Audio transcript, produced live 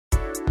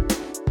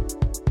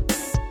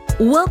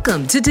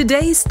Welcome to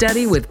today's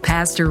study with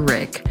Pastor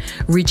Rick.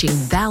 Reaching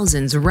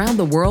thousands around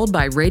the world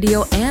by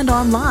radio and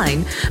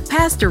online,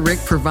 Pastor Rick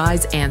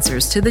provides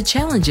answers to the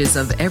challenges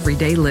of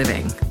everyday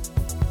living.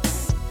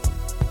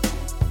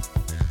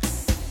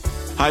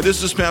 Hi,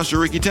 this is Pastor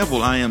Ricky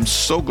Temple. I am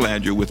so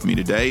glad you're with me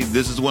today.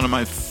 This is one of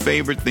my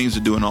favorite things to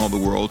do in all the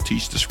world,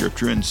 teach the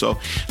Scripture. And so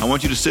I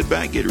want you to sit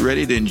back, get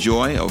ready to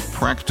enjoy a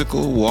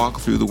practical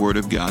walk through the Word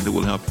of God that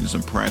will help you in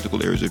some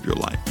practical areas of your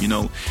life. You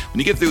know, when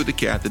you get through with the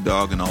cat, the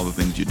dog, and all the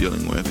things you're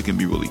dealing with, it can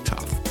be really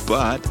tough.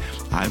 But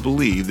I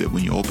believe that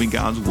when you open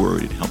God's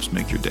Word, it helps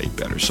make your day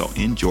better. So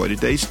enjoy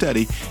today's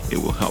study. It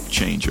will help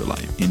change your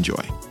life.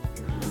 Enjoy.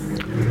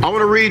 I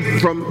want to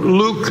read from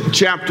Luke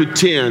chapter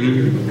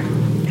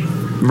 10,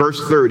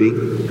 verse 30.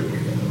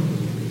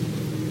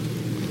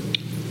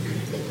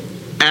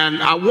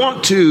 And I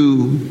want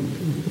to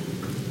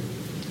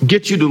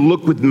get you to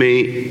look with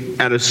me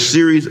at a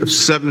series of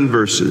 7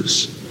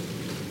 verses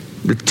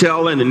that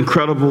tell an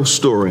incredible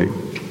story.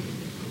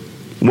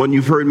 One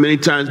you've heard many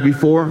times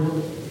before.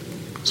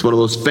 It's one of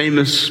those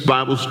famous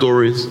Bible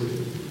stories.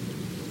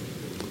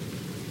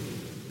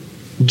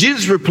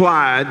 Jesus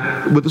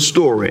replied with a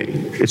story.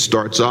 It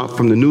starts off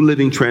from the New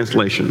Living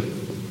Translation.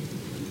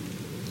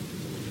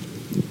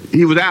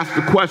 He was asked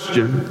the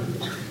question,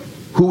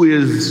 who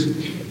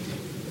is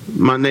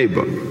my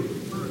neighbor?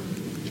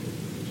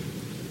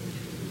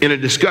 In a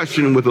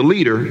discussion with a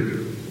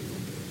leader,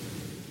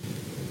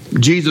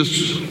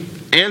 Jesus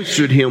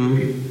answered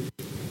him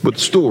with a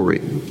story.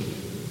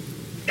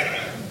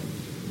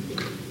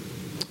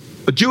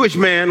 A Jewish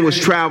man was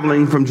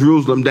traveling from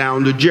Jerusalem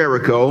down to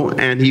Jericho,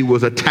 and he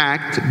was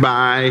attacked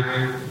by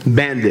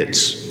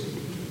bandits.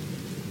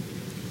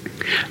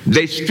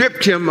 They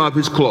stripped him of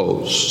his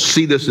clothes.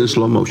 See this in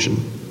slow motion.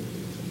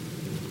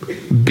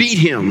 Beat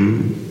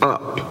him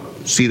up.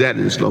 See that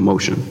in slow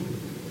motion.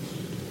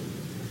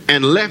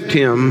 And left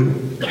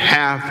him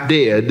half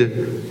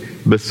dead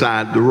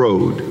beside the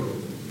road.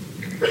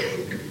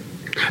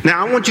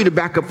 Now I want you to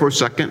back up for a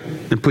second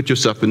and put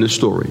yourself in this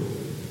story.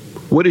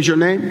 What is your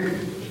name?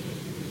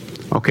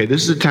 Okay,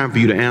 this is the time for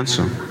you to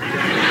answer.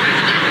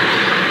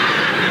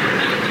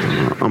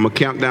 I'm going to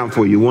count down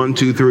for you. 1,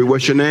 2, 3.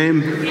 What's your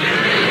name?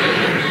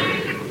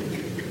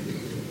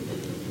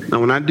 Now,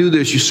 when I do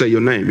this, you say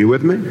your name. You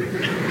with me?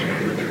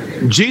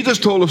 Jesus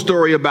told a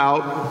story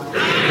about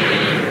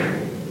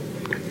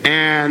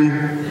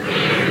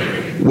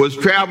and was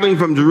traveling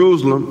from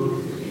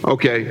Jerusalem,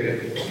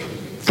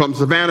 from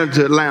Savannah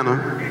to Atlanta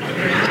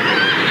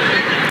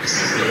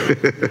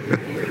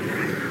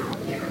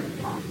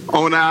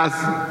on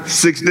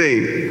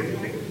I-16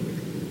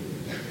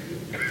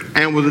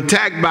 and was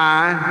attacked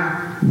by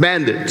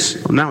bandits.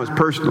 Well, now it's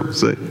personal,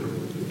 see.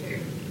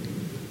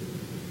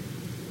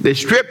 They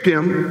stripped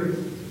him,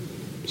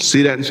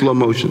 see that in slow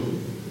motion,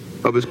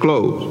 of his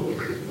clothes.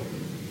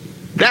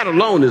 That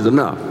alone is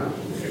enough.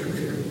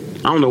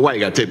 I don't know why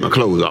you got to take my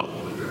clothes off.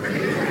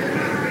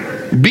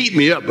 Beat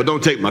me up, but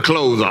don't take my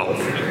clothes off.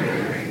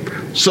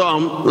 So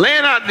I'm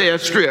laying out there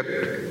stripped,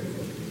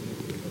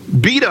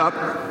 beat up,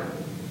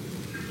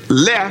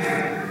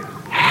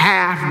 left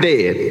half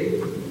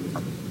dead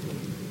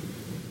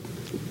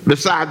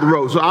beside the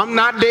road. So I'm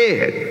not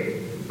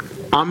dead.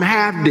 I'm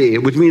half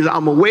dead, which means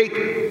I'm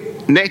awake,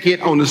 naked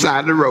on the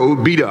side of the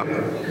road, beat up,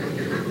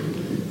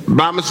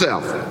 by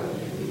myself.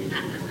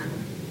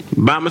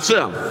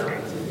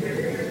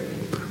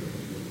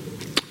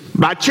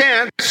 By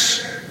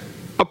chance,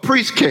 a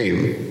priest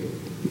came,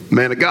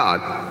 man of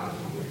God,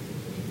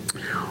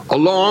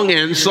 along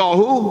and saw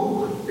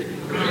who?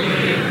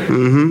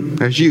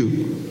 That's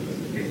you.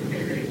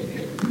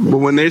 But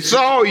when they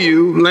saw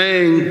you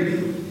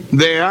laying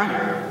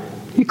there,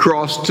 he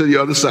crossed to the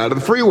other side of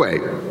the freeway.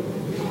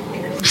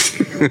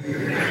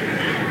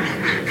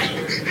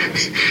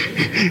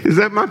 Is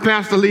that my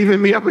pastor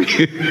leaving me up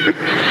here?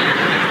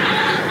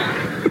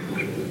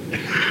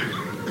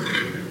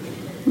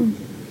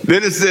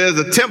 Then it says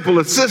a temple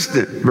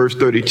assistant, verse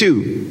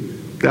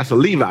 32. That's a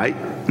Levite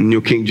in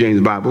your King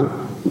James Bible.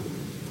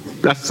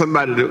 That's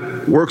somebody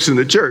that works in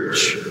the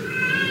church.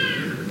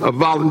 A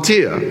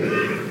volunteer.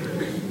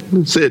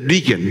 It said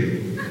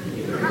deacon.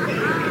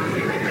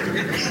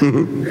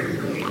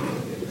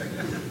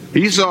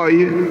 He saw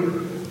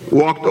you,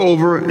 walked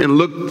over and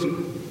looked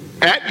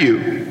at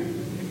you.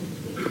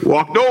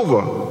 Walked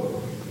over,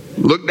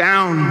 looked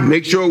down,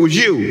 make sure it was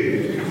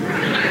you.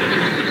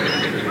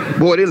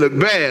 Boy, they look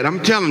bad,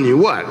 I'm telling you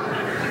what.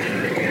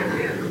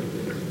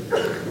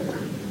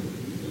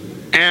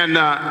 And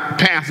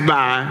passed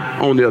by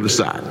on the other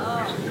side.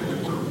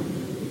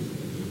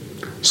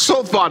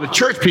 So far, the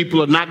church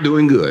people are not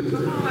doing good.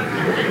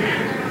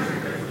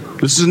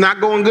 This is not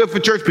going good for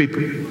church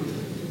people.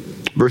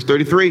 Verse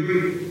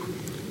 33.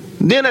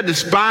 Then a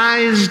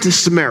despised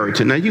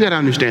Samaritan. Now you got to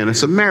understand, a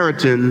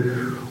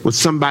Samaritan was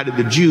somebody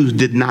the Jews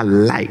did not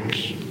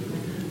like.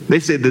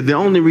 They said that the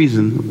only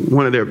reason,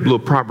 one of their little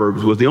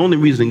proverbs was, the only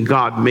reason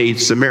God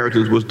made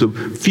Samaritans was to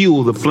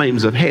fuel the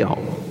flames of hell.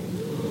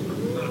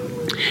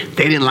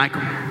 They didn't like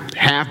them.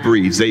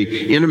 Half-breeds. They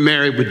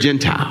intermarried with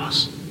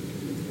Gentiles.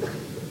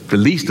 the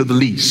least of the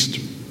least,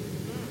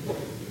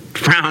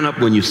 frown up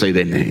when you say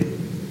their name.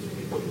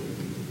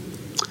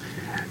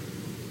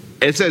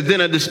 It says,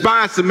 then a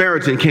despised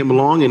Samaritan came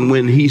along, and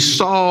when he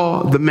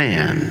saw the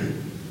man,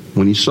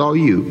 when he saw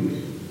you,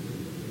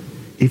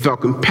 he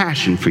felt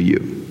compassion for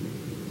you.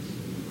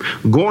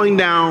 Going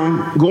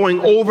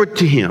over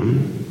to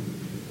him,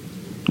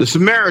 the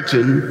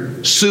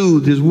Samaritan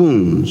soothed his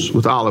wounds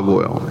with olive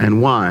oil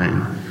and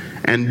wine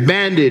and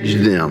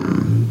bandaged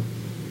them.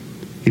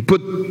 He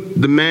put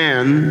the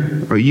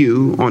man, or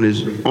you, on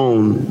his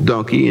own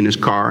donkey in his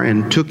car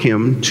and took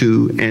him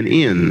to an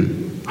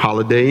inn,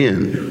 Holiday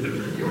Inn.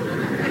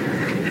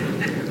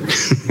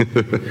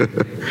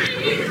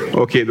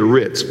 Okay, the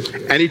Ritz.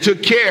 And he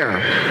took care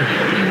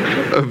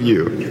of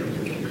you.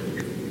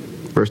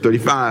 Verse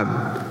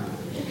 35.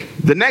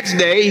 The next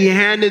day he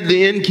handed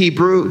the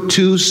innkeeper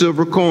 2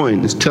 silver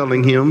coins,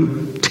 telling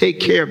him, take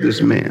care of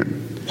this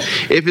man.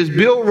 If his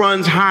bill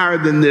runs higher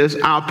than this,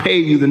 I'll pay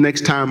you the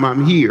next time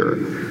I'm here.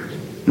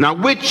 Now,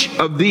 which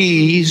of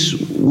these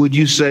would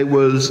you say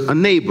was a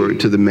neighbor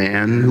to the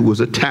man who was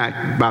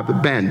attacked by the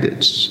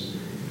bandits?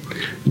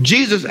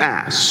 Jesus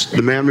asked.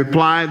 The man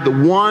replied, the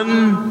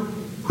one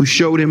who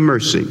showed him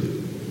mercy.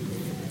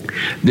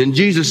 Then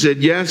Jesus said,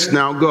 yes,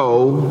 now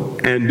go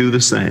and do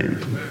the same.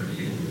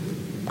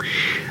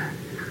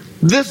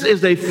 This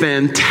is a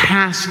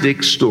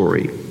fantastic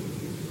story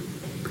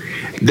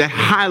that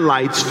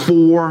highlights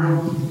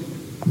 4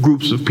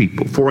 groups of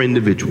people, 4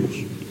 individuals,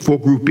 4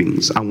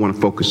 groupings I want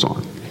to focus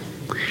on.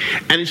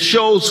 And it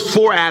shows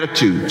 4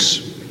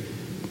 attitudes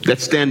that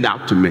stand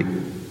out to me.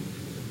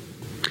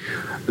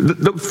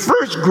 The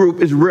first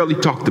group is rarely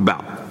talked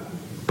about,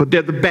 but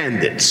they're the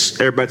bandits.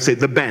 Everybody say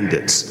the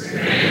bandits.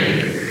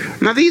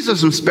 Now, these are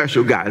some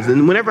special guys,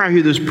 and whenever I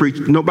hear this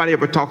preached, nobody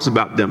ever talks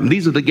about them.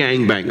 These are the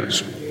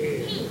gangbangers.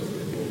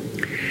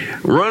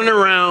 Running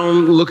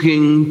around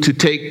looking to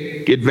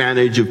take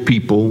advantage of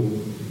people,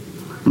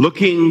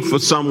 looking for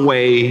some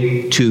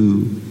way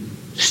to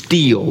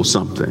steal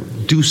something,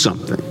 do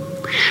something.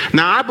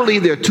 Now, I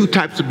believe there are 2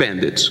 types of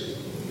bandits.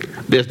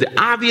 There's the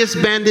obvious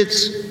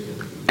bandits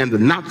and the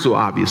not so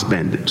obvious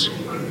bandits.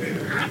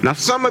 Now,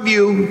 some of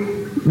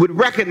you would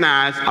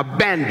recognize a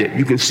bandit.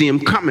 You can see them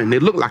coming. They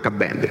look like a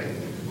bandit.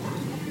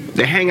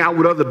 They hang out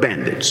with other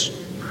bandits.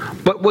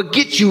 But what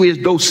gets you is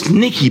those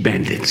sneaky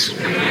bandits.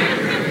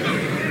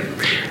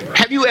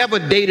 Have you ever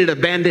dated a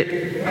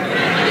bandit?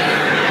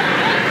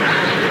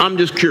 I'm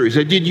just curious.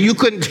 You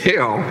couldn't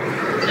tell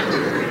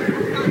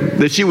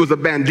that she was a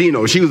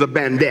bandino. She was a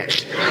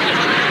bandette.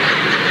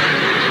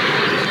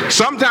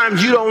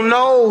 Sometimes you don't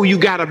know you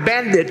got a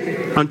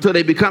bandit until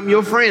they become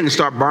your friend and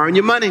start borrowing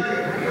your money.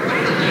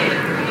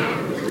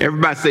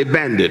 Everybody say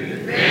bandit.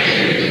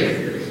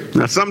 Bandit.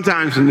 Now,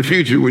 sometimes in the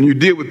future, when you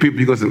deal with people,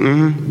 you go say,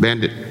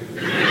 bandit.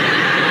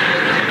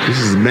 This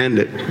is a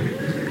bandit.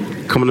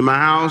 Coming to my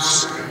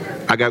house,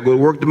 I got to go to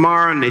work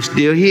tomorrow, and they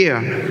still here.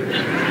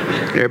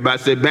 Everybody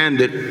say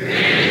bandit.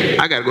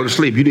 I got to go to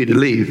sleep. You need to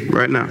leave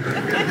right now.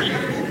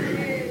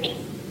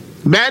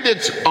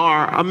 Bandits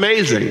are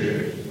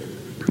amazing.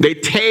 They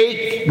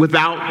take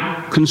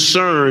without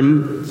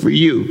concern for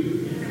you.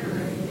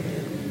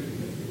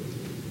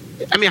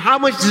 I mean, how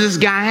much does this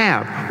guy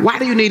have? Why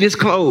do you need his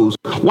clothes?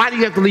 Why do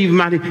you have to leave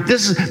him out here?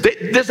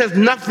 This has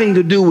nothing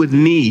to do with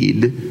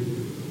need.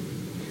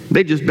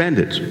 They just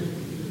bandits.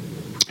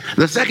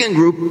 The second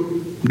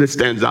group that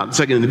stands out, the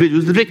second individual,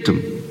 is the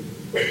victim.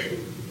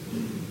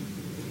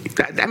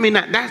 I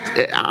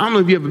don't know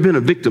if you've ever been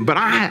a victim, but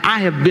I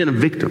have been a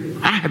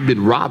victim. I have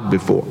been robbed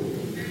before.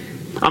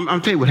 I'll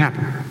tell you what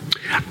happened.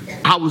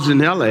 I was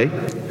in L.A.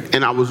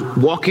 and I was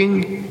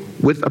walking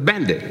with a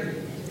bandit.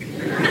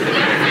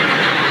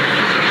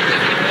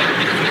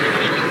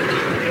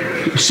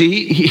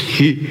 See,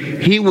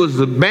 he was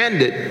a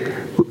bandit,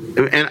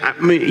 and I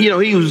mean,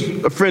 he was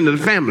a friend of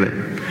the family.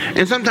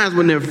 And sometimes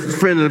when they're a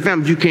friend of the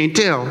family, you can't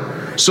tell.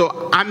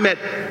 So I met.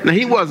 Now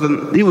he was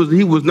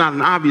not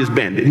an obvious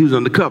bandit. He was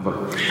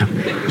undercover.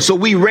 So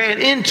we ran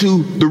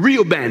into the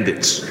real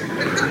bandits.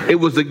 It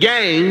was a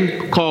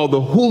gang called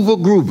the Hoover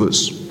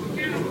Groovers.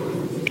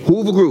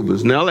 Hoover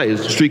Groovers. In L.A.,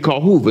 there's a street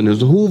called Hoover, and there's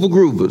the Hoover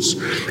Groovers.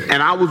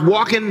 And I was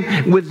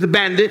walking with the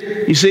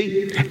bandit, you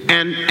see,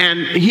 and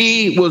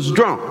he was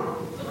drunk.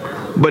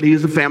 But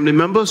he's a family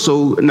member,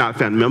 so not a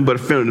family member,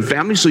 but a friend of the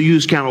family, so you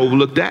just kind of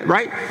overlooked that,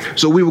 right?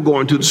 So we were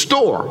going to the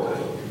store.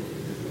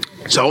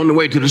 So on the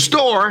way to the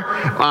store,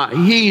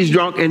 he's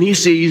drunk and he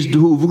sees the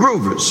Hoover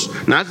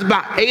Groovers. Now, it's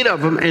about 8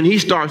 of them, and he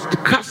starts to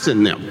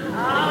cussing them.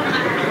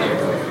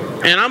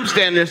 And I'm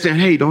standing there saying,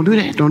 hey, don't do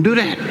that, don't do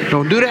that,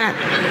 don't do that.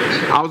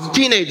 I was a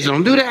teenager,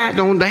 don't do that,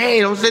 don't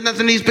say nothing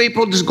to these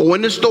people, just go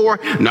in the store.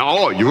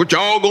 No, what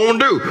y'all gonna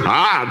do?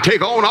 I'll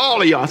take on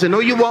all of y'all. I said,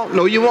 no, you won't,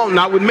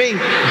 not with me.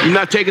 You're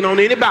not taking on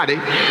anybody.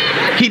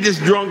 He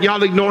just drunk,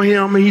 y'all ignore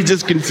him, he's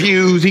just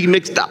confused, he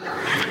mixed up.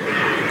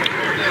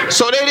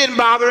 So they didn't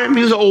bother him,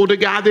 he was an older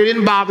guy, they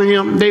didn't bother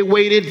him. They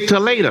waited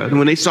till later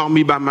when they saw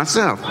me by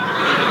myself.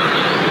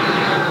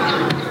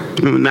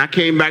 When I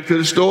came back to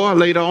the store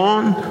later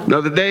on,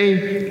 another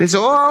day, they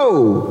said,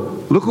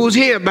 oh, look who's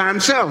here by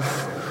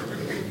himself.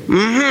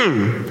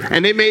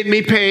 And they made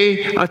me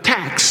pay a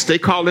tax. They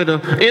call it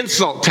an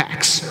insult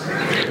tax.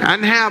 I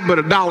didn't have but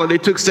 $1. They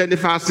took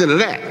 75 cents of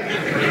that.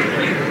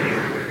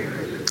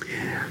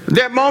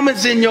 There are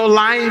moments in your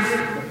life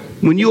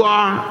when you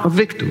are a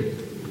victim.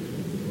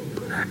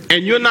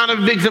 And you're not a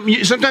victim.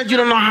 Sometimes you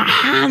don't know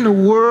how in the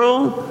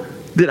world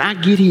did I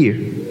get here?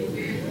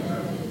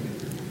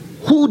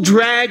 Who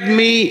dragged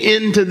me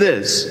into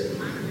this?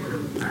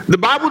 The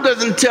Bible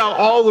doesn't tell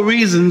all the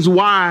reasons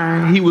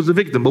why he was a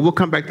victim, but we'll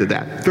come back to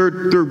that.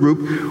 Third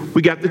group,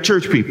 we got the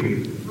church people.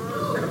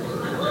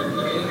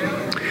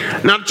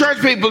 Now, the church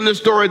people in this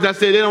story, as I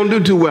said, they don't do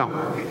too well.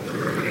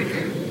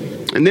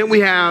 And then we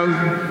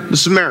have the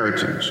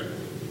Samaritans.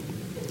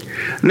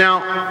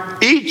 Now,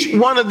 each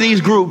one of these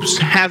groups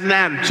has an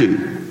attitude.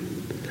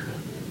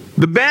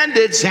 The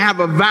bandits have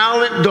a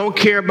violent, don't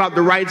care about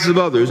the rights of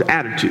others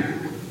attitude.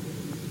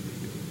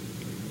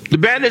 The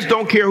bandits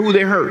don't care who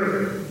they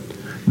hurt.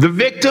 The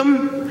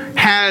victim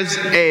has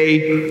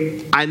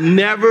a I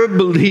never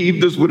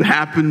believed this would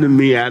happen to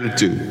me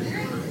attitude.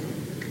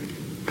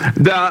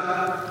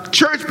 The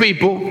church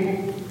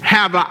people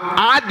have a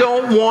I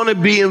don't want to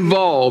be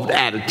involved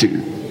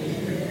attitude.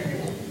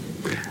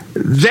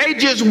 They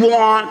just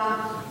want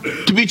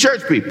to be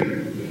church people,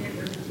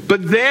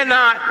 but they're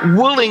not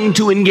willing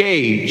to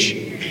engage.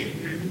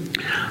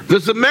 The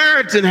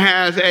Samaritan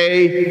has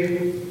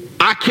a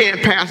I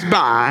can't pass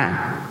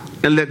by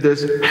and let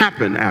this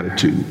happen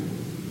attitude.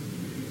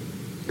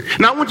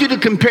 Now I want you to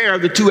compare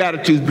the two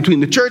attitudes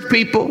between the church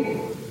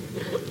people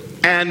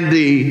and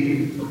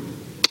the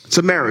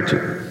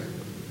Samaritan.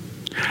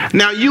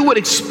 Now you would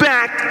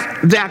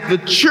expect that the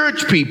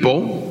church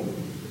people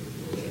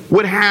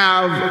would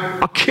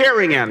have a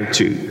caring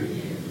attitude.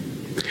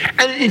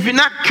 And if you're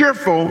not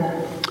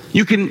careful,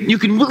 you can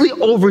really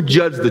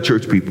overjudge the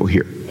church people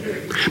here.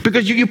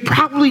 Because you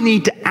probably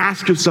need to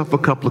ask yourself a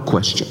couple of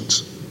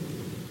questions.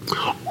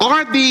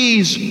 Are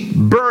these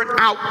burnt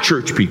out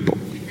church people?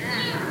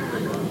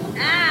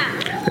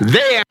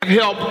 They have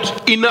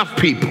helped enough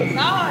people.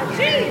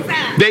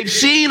 They've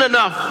seen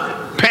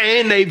enough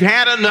pain. They've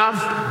had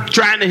enough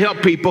trying to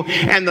help people.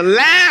 And the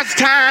last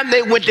time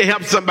they went to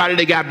help somebody,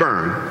 they got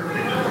burned.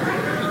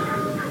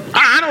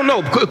 I don't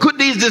know. Could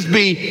these just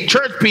be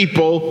church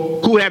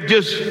people who have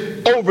just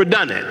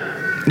overdone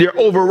it? They're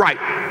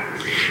overripe.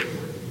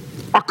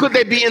 Or could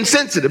they be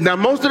insensitive? Now,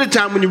 most of the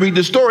time when you read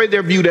the story,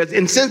 they're viewed as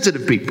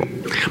insensitive people.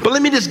 But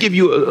let me just give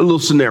you a little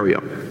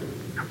scenario.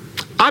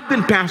 I've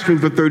been pastoring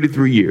for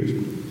 33 years.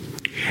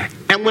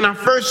 And when I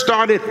first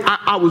started,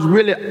 I was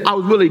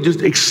really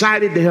just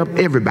excited to help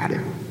everybody.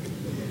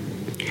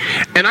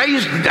 And I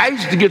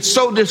used to get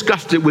so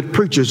disgusted with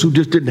preachers who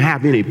just didn't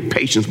have any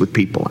patience with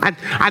people.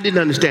 I didn't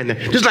understand that.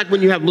 Just like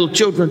when you have little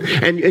children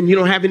and you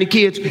don't have any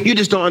kids, you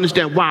just don't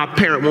understand why a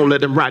parent won't let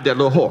them ride that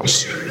little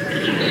horse.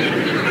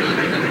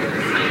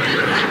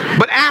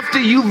 But after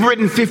you've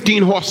ridden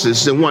 15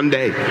 horses in one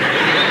day,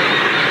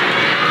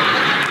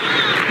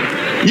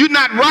 you're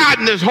not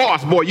riding this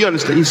horse, boy. You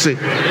understand? You see.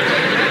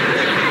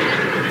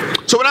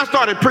 So when I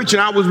started preaching,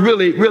 I was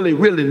really,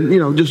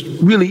 just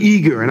really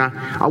eager, and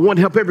I wanted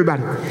to help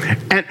everybody.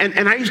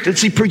 And I used to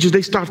see preachers,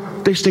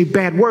 they say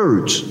bad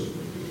words.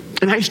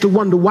 And I used to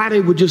wonder why they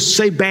would just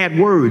say bad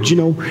words,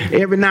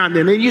 every now and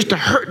then. It used to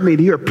hurt me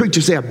to hear a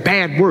preacher say a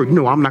bad word.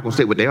 No, I'm not going to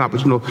say what they are,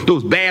 but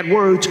those bad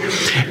words.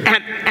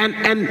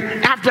 And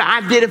after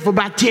I did it for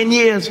about 10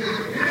 years,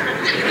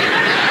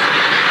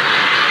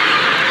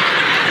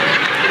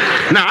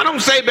 now, I don't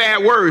say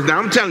bad words. Now,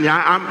 I'm telling you,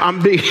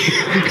 I'm big.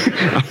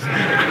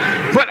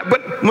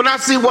 But when I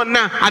see one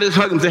now, I just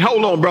hug him and say,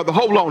 hold on, brother,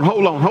 hold on.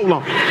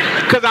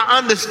 Because I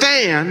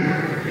understand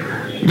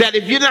that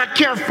if you're not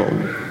careful,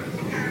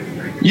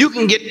 you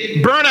can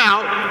get burnt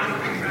out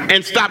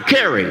and stop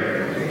caring.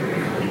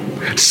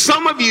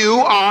 Some of you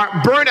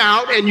are burnt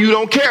out and you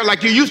don't care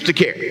like you used to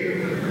care.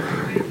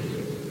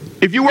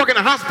 If you work in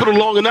a hospital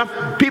long enough,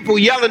 people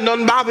yelling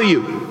doesn't bother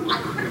you.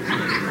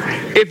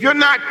 If you're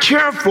not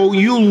careful,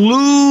 you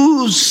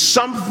lose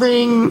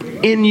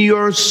something in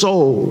your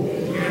soul.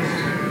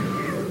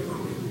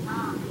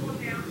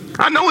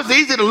 I know it's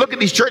easy to look at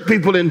these church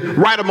people and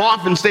write them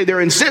off and say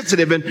they're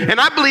insensitive, and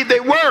I believe they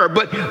were,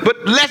 but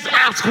let's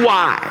ask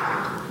why.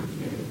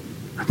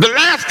 The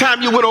last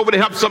time you went over to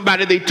help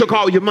somebody, they took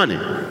all your money.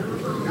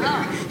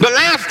 The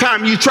last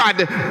time you tried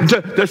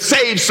to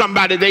save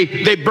somebody,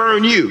 they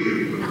burn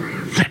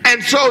you.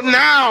 And so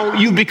now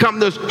you become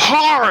this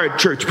hard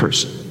church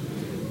person.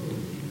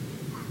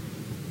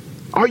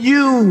 Are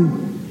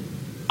you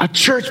a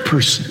church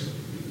person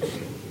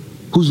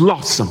who's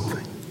lost something?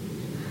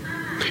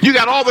 You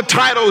got all the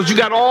titles, you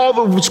got all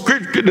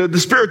the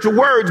spiritual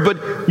words,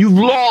 but you've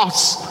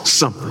lost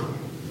something.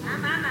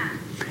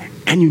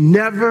 And you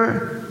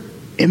never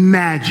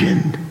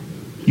imagined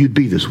you'd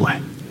be this way.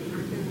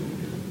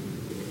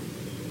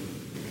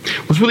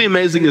 What's really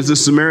amazing is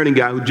this Samaritan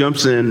guy who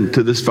jumps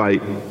into this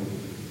fight,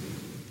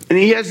 and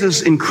he has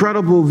this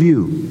incredible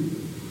view.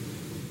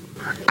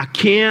 I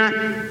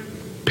can't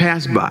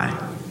pass by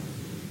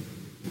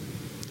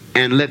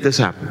and let this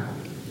happen.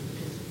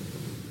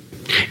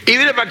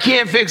 Even if I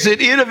can't fix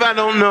it, even if I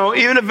don't know,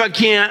 even if I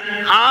can't,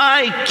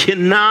 I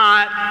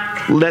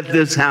cannot let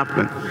this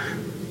happen.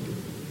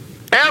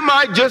 Am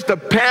I just a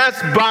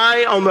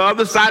pass-by on the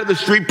other side of the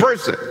street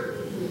person?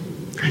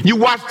 You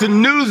watch the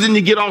news and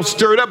you get all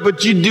stirred up,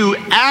 but you do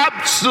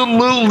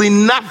absolutely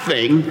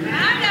nothing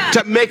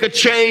to make a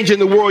change in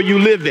the world you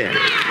live in.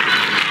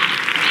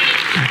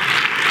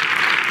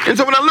 And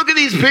so when I look at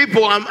these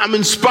people, I'm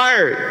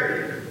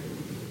inspired.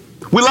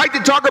 We like to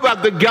talk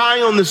about the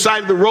guy on the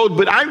side of the road,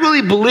 but I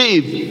really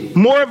believe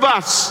more of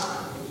us,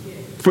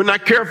 if we're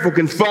not careful,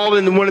 can fall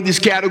into one of these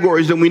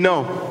categories than we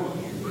know.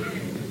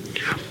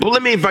 But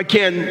let me, if I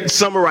can,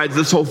 summarize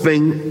this whole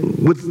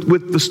thing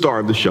with the star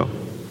of the show.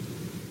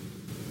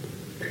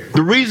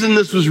 The reason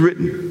this was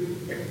written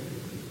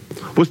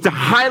was to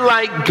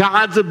highlight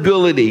God's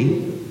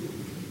ability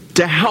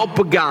to help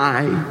a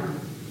guy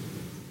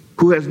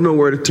who has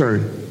nowhere to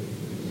turn.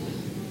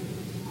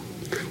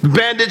 The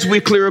bandits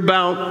we're clear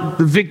about,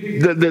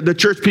 the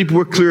church people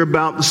we're clear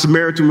about, the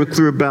Samaritan we're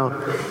clear about.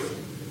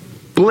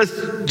 But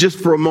let's just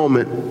for a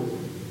moment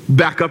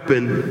back up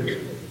and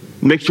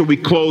make sure we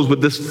close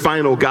with this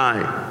final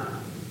guy.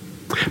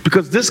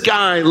 Because this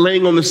guy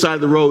laying on the side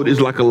of the road is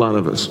like a lot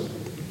of us.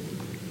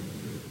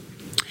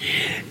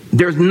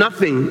 There's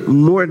nothing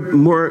more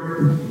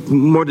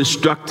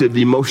destructive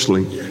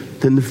emotionally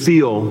than to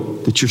feel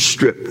that you're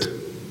stripped.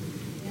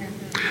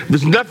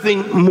 There's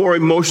nothing more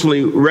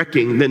emotionally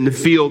wrecking than to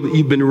feel that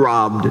you've been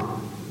robbed.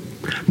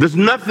 There's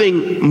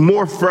nothing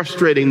more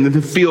frustrating than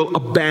to feel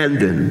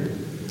abandoned.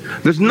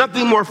 There's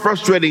nothing more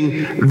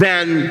frustrating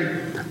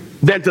than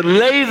to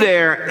lay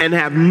there and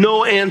have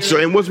no answer.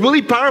 And what's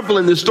really powerful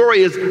in this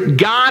story is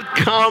God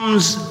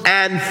comes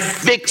and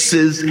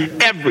fixes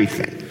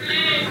everything.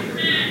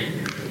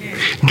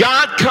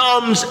 God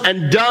comes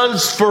and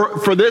does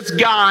for this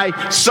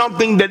guy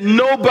something that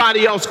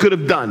nobody else could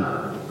have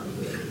done.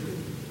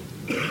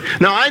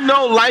 Now, I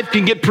know life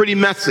can get pretty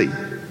messy.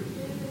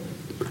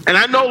 And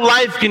I know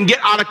life can get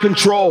out of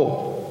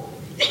control.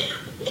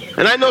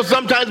 And I know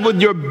sometimes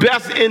with your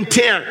best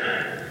intent,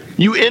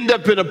 you end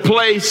up in a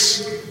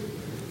place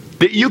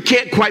that you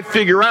can't quite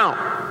figure out.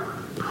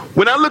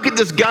 When I look at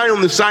this guy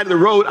on the side of the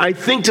road, I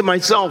think to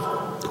myself,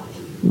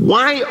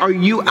 why are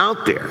you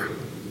out there?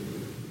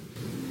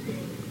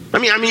 I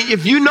mean,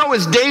 if you know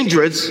it's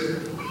dangerous,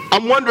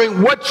 I'm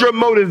wondering what's your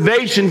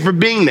motivation for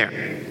being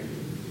there?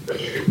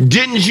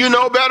 Didn't you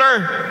know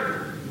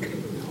better?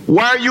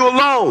 Why are you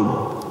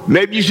alone?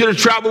 Maybe you should have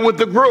traveled with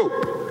the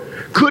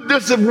group. Could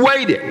this have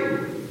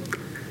waited?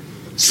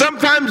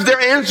 Sometimes there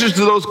are answers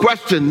to those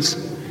questions,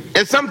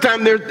 and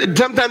sometimes there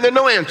are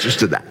no answers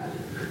to that.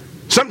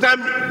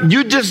 Sometimes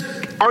you just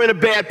are in a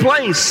bad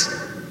place.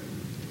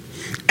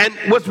 And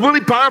what's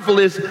really powerful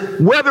is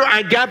whether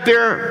I got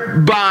there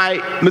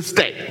by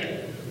mistake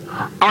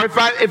or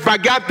if I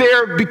got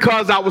there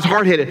because I was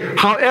hard-headed.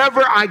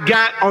 However I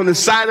got on the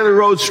side of the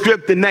road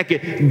stripped and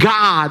naked,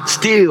 God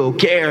still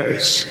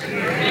cares.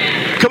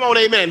 Come on,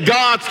 amen.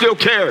 God still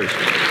cares.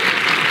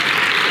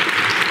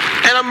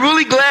 And I'm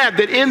really glad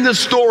that in this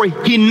story,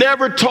 he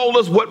never told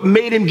us what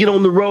made him get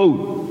on the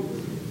road.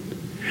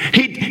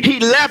 He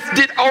left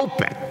it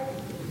open.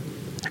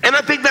 And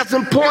I think that's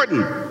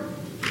important.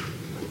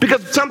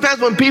 Because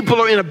sometimes when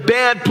people are in a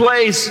bad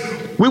place,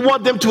 we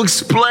want them to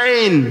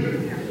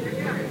explain.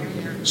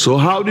 So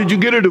how did you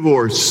get a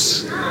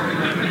divorce?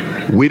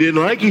 We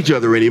didn't like each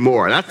other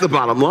anymore. That's the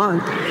bottom line.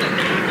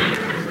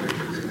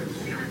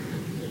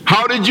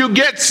 How did you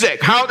get sick?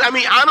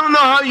 I don't know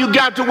how you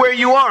got to where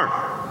you are.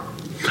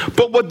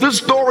 But what this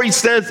story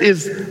says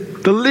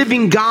is the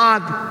living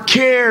God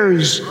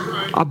cares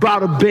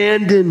about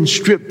abandoned,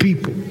 stripped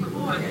people.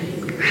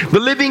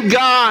 The living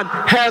God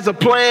has a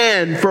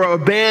plan for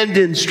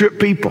abandoned, stripped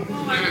people.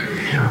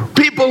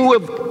 People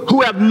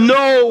who have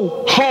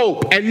no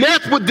hope. And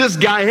that's what this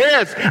guy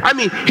has. I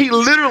mean, he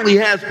literally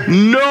has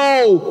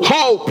no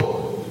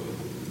hope.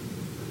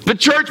 The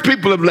church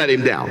people have let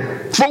him down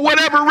for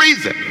whatever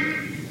reason.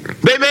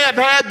 They may have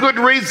had good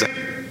reason,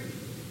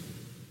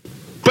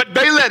 but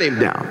they let him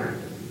down.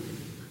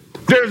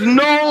 There's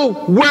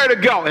nowhere to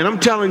go. And I'm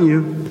telling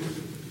you,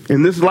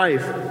 in this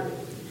life,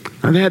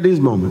 I've had these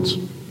moments.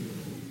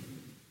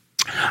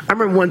 I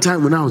remember one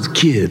time when I was a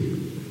kid,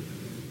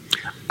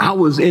 I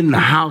was in the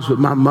house with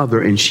my mother,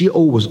 and she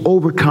was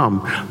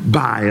overcome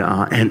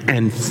by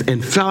and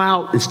fell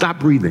out and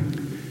stopped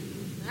breathing.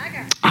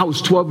 I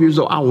was 12 years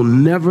old. I will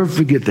never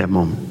forget that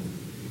moment.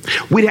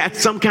 We'd had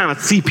some kind of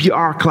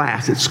CPR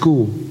class at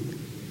school,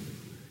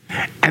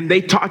 and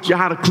they taught you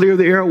how to clear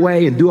the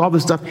airway and do all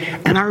this stuff.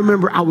 And I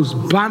remember I was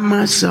by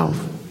myself.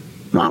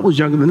 No, I was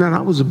younger than that.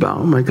 I was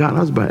about,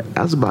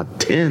 I was about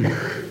 10.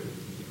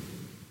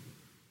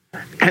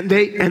 And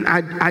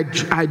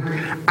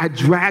I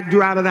dragged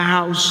her out of the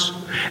house.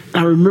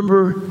 I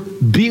remember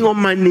being on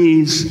my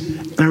knees,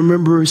 and I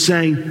remember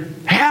saying,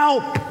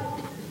 "Help!"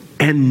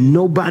 And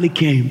nobody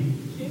came.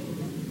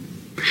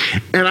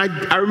 And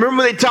I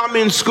remember they taught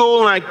me in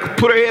school, and I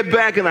put her head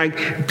back, and I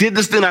did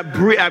this thing.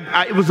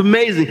 It was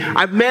amazing.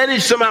 I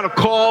managed somehow to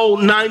call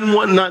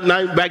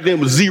 911. Back then it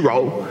was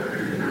 0.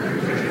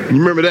 You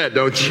remember that,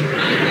 don't you?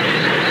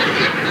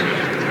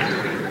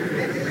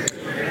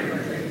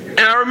 And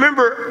I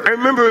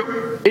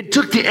remember it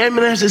took the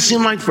ambulance, it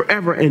seemed like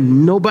forever,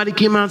 and nobody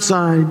came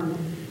outside,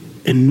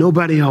 and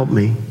nobody helped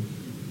me.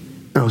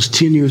 I was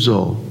 10 years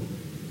old,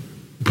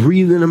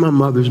 breathing in my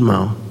mother's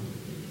mouth.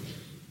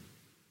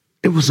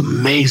 It was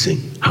amazing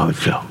how it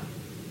felt.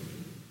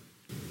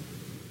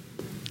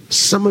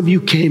 Some of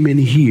you came in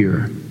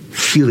here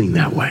feeling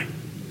that way.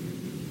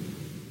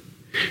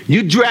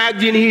 You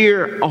dragged in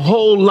here a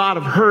whole lot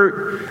of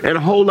hurt and a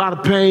whole lot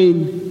of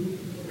pain,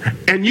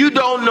 and you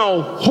don't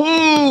know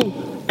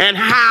who and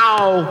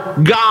how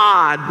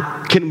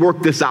God can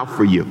work this out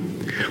for you.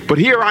 But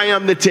here I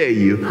am to tell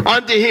you,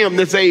 unto him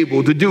that's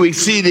able to do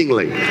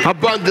exceedingly,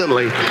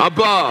 abundantly,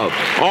 above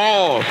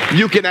all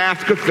you can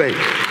ask or think.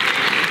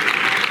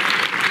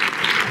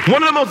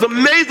 One of the most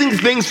amazing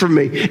things for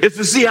me is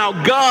to see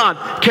how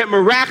God can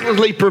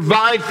miraculously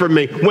provide for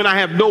me when I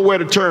have nowhere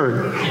to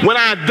turn. When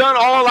I have done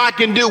all I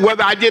can do,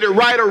 whether I did it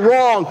right or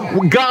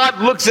wrong, God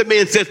looks at me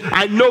and says,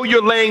 I know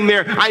you're laying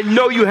there. I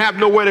know you have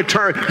nowhere to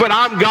turn, but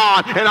I'm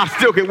God and I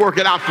still can work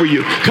it out for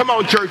you. Come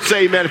on, church,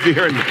 say amen if you're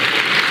hearing me.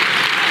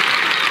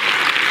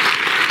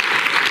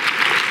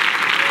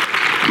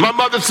 My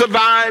mother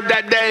survived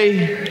that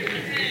day,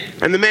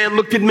 and the man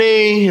looked at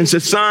me and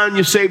said, son,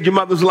 you saved your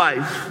mother's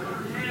life.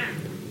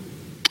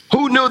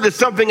 Who knew that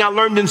something I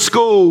learned in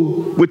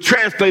school would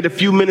translate a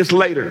few minutes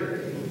later?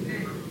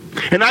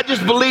 And I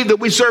just believe that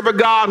we serve a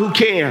God who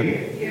can.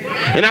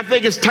 And I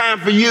think it's time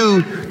for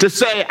you to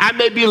say, I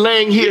may be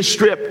laying here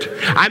stripped.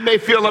 I may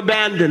feel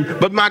abandoned,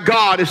 but my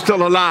God is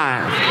still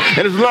alive.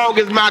 And as long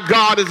as my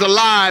God is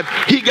alive,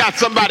 he got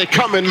somebody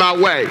coming my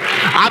way.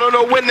 I don't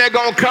know when they're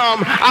going to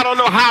come. I don't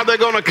know how they're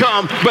going to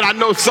come, but I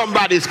know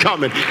somebody's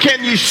coming.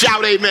 Can you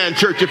shout amen,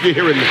 church, if you're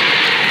hearing me?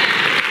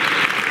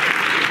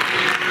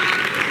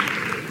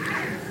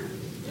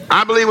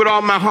 I believe with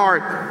all my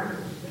heart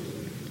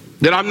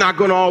that I'm not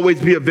going to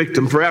always be a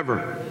victim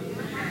forever.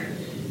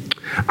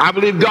 I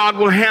believe God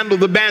will handle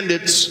the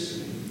bandits.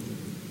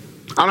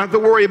 I don't have to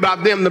worry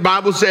about them. The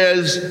Bible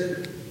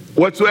says,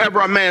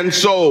 whatsoever a man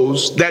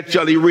sows, that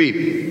shall he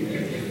reap.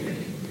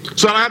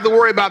 So I don't have to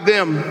worry about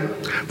them.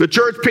 The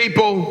church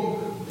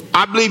people,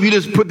 I believe you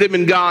just put them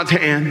in God's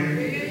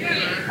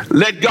hand.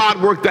 Let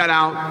God work that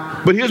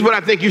out. But here's what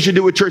I think you should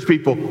do with church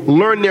people.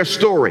 Learn their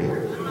story.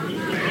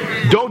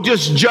 Don't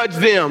just judge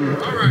them.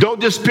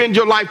 Don't just spend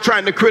your life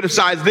trying to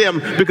criticize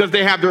them because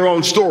they have their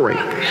own story.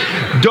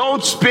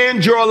 Don't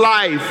spend your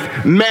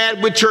life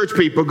mad with church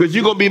people because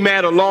you're going to be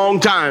mad a long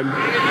time.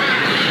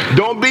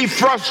 Don't be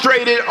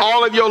frustrated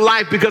all of your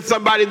life because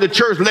somebody in the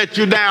church let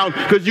you down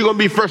because you're going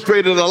to be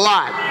frustrated a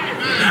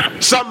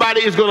lot.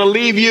 Somebody is going to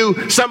leave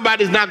you.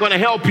 Somebody's not going to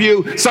help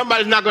you.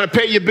 Somebody's not going to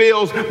pay your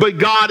bills, but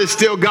God is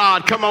still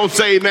God. Come on,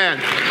 say amen.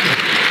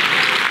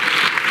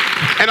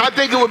 And I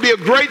think it would be a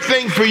great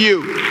thing for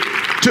you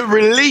to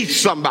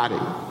release somebody.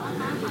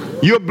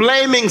 You're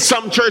blaming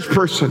some church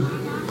person.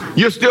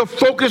 You're still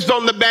focused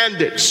on the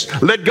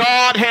bandits. Let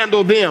God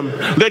handle them.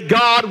 Let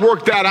God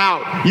work that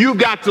out. You've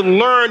got to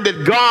learn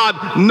that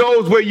God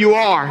knows where you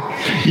are.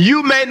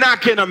 You may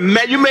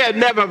have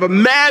never have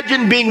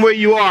imagined being where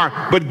you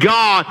are, but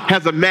God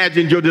has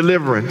imagined your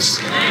deliverance.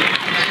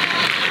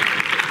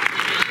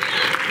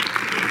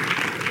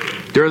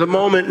 There's a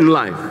moment in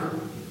life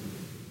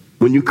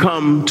when you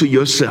come to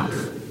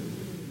yourself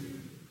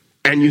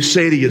and you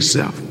say to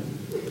yourself,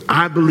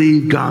 I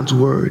believe God's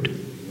word.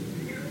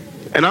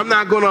 And I'm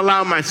not going to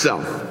allow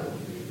myself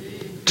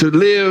to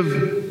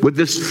live with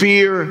this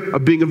fear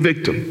of being a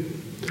victim.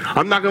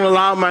 I'm not going to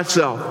allow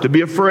myself to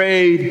be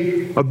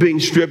afraid of being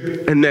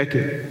stripped and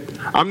naked.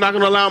 I'm not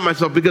going to allow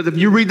myself, because if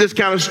you read this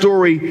kind of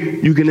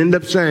story, you can end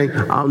up saying,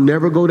 I'll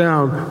never go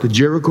down the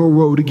Jericho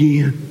Road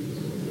again.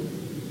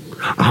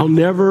 I'll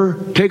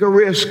never take a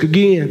risk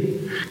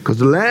again, because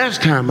the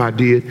last time I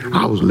did,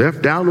 I was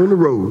left down on the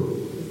road.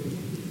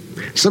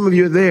 Some of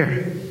you are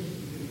there.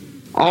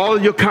 All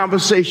of your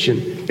conversation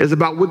is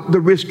about what the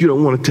risk you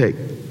don't want to take.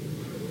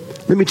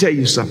 Let me tell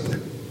you something.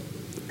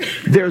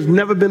 There's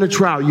never been a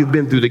trial you've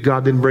been through that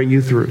God didn't bring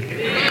you through.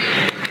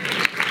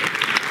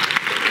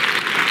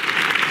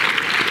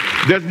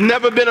 There's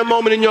never been a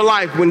moment in your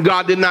life when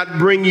God did not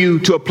bring you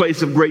to a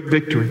place of great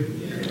victory.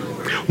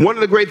 One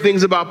of the great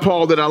things about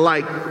Paul that I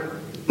like,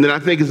 that I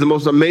think is the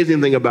most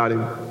amazing thing about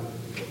him,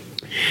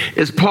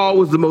 is Paul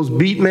was the most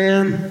beat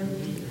man.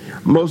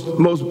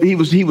 He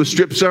was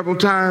stripped several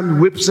times,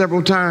 whipped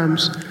several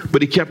times,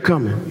 but he kept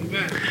coming.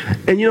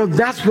 And you know,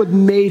 that's what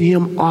made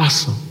him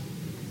awesome.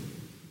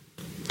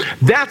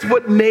 That's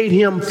what made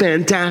him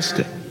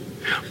fantastic.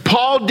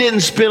 Paul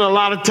didn't spend a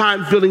lot of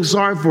time feeling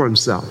sorry for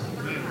himself.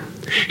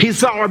 He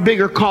saw a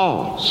bigger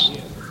cause.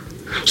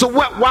 So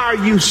why are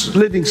you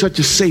living such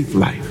a safe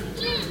life?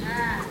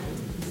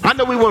 I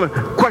know we want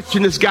to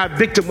question this guy,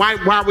 victim.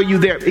 Why were you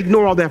there?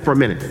 Ignore all that for a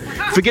minute.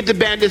 Forget the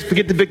bandits,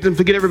 forget the victim,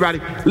 forget everybody.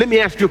 Let me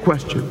ask you a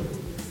question.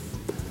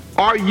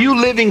 Are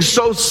you living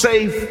so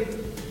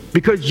safe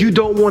because you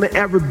don't want to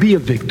ever be a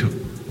victim?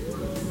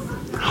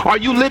 Are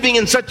you living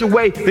in such a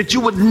way that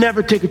you would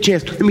never take a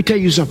chance? Let me tell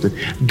you something.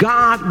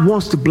 God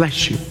wants to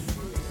bless you.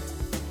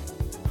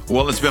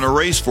 Well, it's been a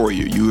race for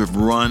you. You have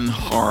run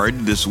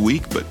hard this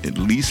week, but at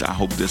least I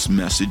hope this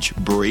message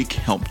break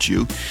helped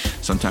you.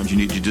 Sometimes you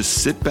need to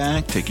just sit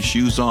back, take your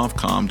shoes off,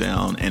 calm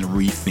down, and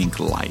rethink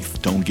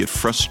life. Don't get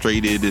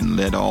frustrated and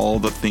let all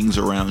the things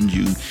around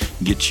you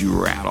get you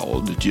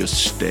rattled.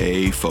 Just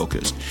stay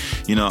focused.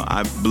 You know,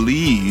 I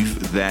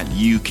believe that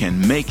you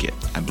can make it.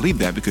 I believe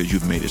that because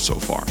you've made it so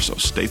far. So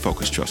stay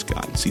focused, trust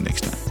God. See you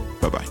next time.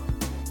 Bye-bye.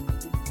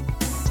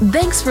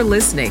 Thanks for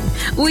listening.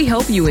 We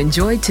hope you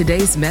enjoyed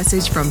today's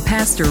message from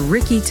Pastor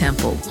Ricky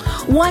Temple.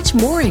 Watch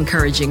more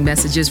encouraging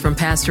messages from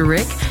Pastor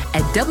Rick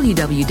at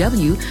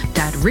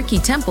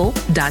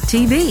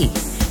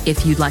www.rickytemple.tv.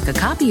 If you'd like a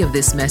copy of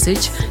this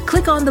message,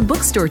 click on the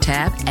bookstore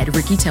tab at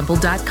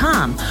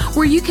rickytemple.com,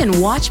 where you can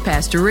watch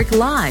Pastor Rick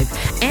live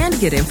and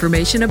get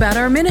information about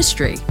our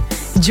ministry.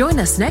 Join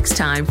us next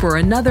time for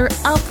another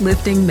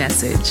uplifting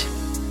message.